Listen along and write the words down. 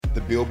The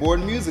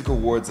Billboard Music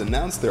Awards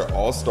announced their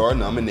all-star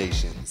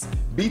nominations.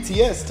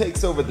 BTS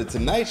takes over The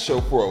Tonight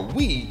Show for a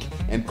week,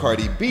 and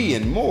Cardi B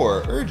and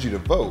more urge you to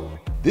vote.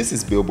 This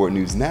is Billboard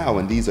News Now,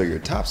 and these are your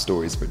top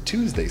stories for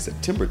Tuesday,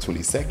 September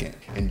 22nd.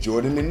 And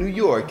Jordan in New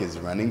York is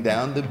running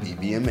down the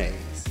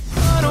BBMAs.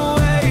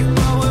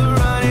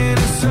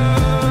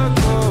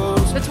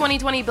 The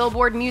 2020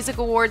 Billboard Music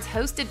Awards,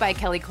 hosted by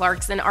Kelly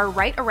Clarkson, are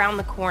right around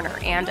the corner.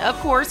 And of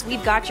course,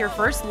 we've got your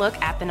first look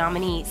at the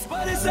nominees.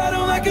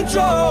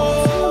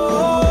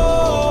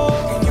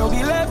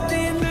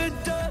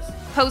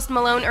 Post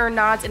Malone earned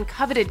nods in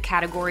coveted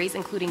categories,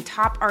 including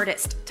Top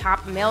Artist,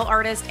 Top Male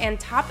Artist, and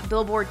Top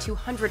Billboard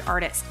 200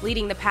 Artist,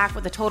 leading the pack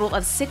with a total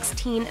of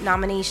 16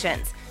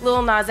 nominations.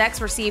 Lil Nas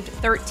X received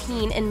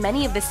 13 in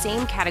many of the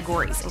same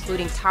categories,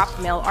 including Top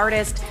Male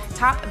Artist,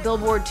 Top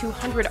Billboard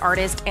 200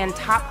 Artist, and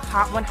Top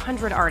Hot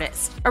 100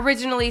 Artist.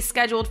 Originally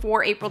scheduled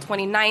for April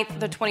 29th,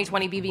 the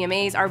 2020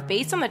 BBMAs are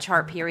based on the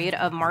chart period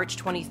of March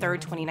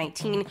 23rd,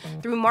 2019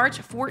 through March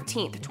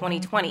 14th,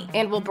 2020,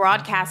 and will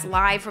broadcast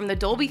live from the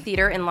Dolby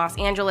Theater in Los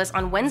Angeles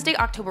on Wednesday,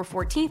 October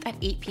 14th at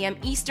 8 p.m.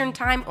 Eastern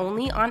Time,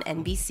 only on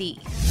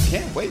NBC.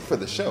 Can't wait for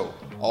the show.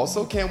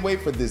 Also can't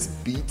wait for this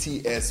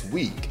BTS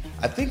week.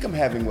 I think I'm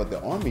having what the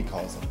Army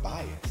calls a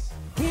bias.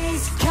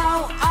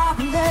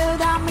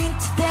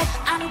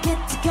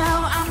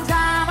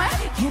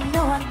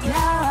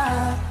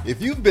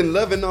 If you've been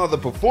loving all the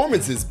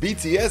performances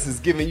BTS is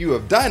giving you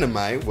of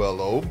Dynamite,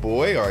 well, oh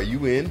boy, are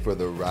you in for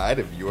the ride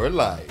of your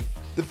life.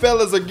 The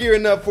fellas are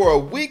gearing up for a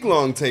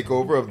week-long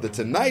takeover of The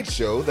Tonight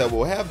Show that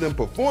will have them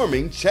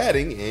performing,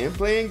 chatting, and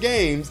playing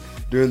games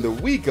during the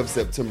week of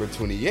September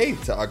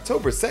 28th to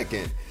October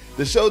 2nd.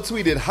 The show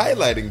tweeted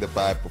highlighting the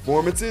 5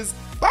 performances.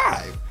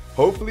 5!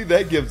 Hopefully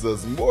that gives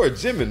us more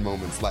Jimin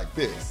moments like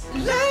this.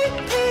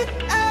 Light it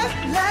up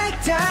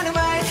like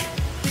dynamite.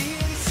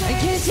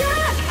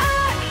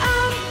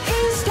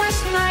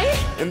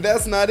 And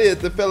that's not it.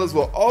 The fellas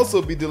will also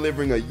be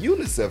delivering a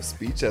UNICEF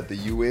speech at the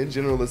UN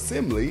General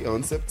Assembly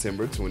on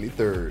September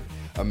 23rd.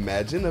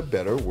 Imagine a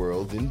better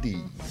world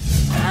indeed.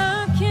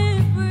 I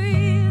can't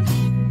breathe.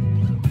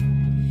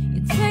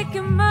 You're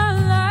taking my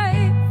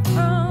life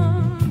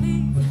from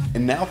me.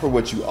 And now for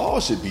what you all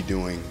should be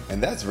doing,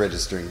 and that's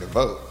registering to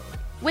vote.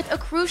 With a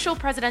crucial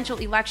presidential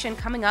election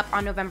coming up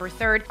on November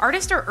 3rd,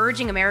 artists are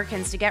urging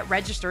Americans to get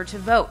registered to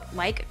vote,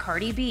 like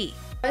Cardi B.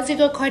 It's your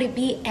girl Cardi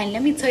B, and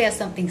let me tell you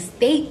something,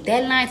 state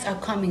deadlines are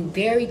coming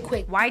very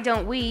quick. Why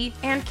Don't We?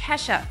 And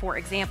Kesha, for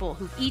example,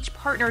 who've each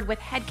partnered with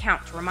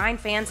Headcount to remind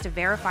fans to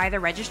verify their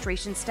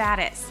registration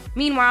status.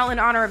 Meanwhile, in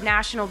honor of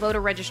National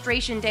Voter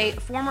Registration Day,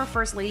 former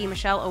First Lady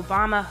Michelle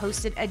Obama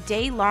hosted a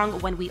day-long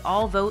When We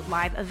All Vote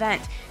live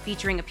event,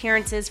 featuring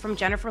appearances from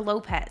Jennifer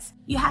Lopez.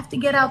 You have to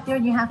get out there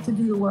and you have to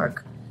do the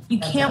work. You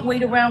can't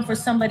wait around for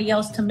somebody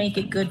else to make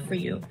it good for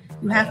you.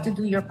 You have to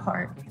do your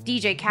part.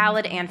 DJ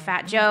Khaled and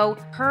Fat Joe,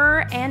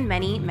 her, and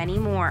many, many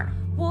more.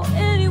 Will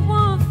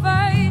anyone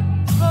fight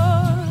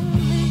for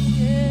me?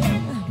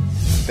 Yeah.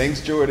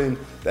 Thanks, Jordan.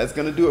 That's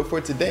going to do it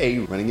for today.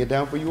 Running it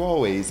down for you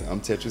always,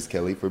 I'm Tetris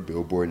Kelly for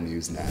Billboard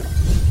News Now.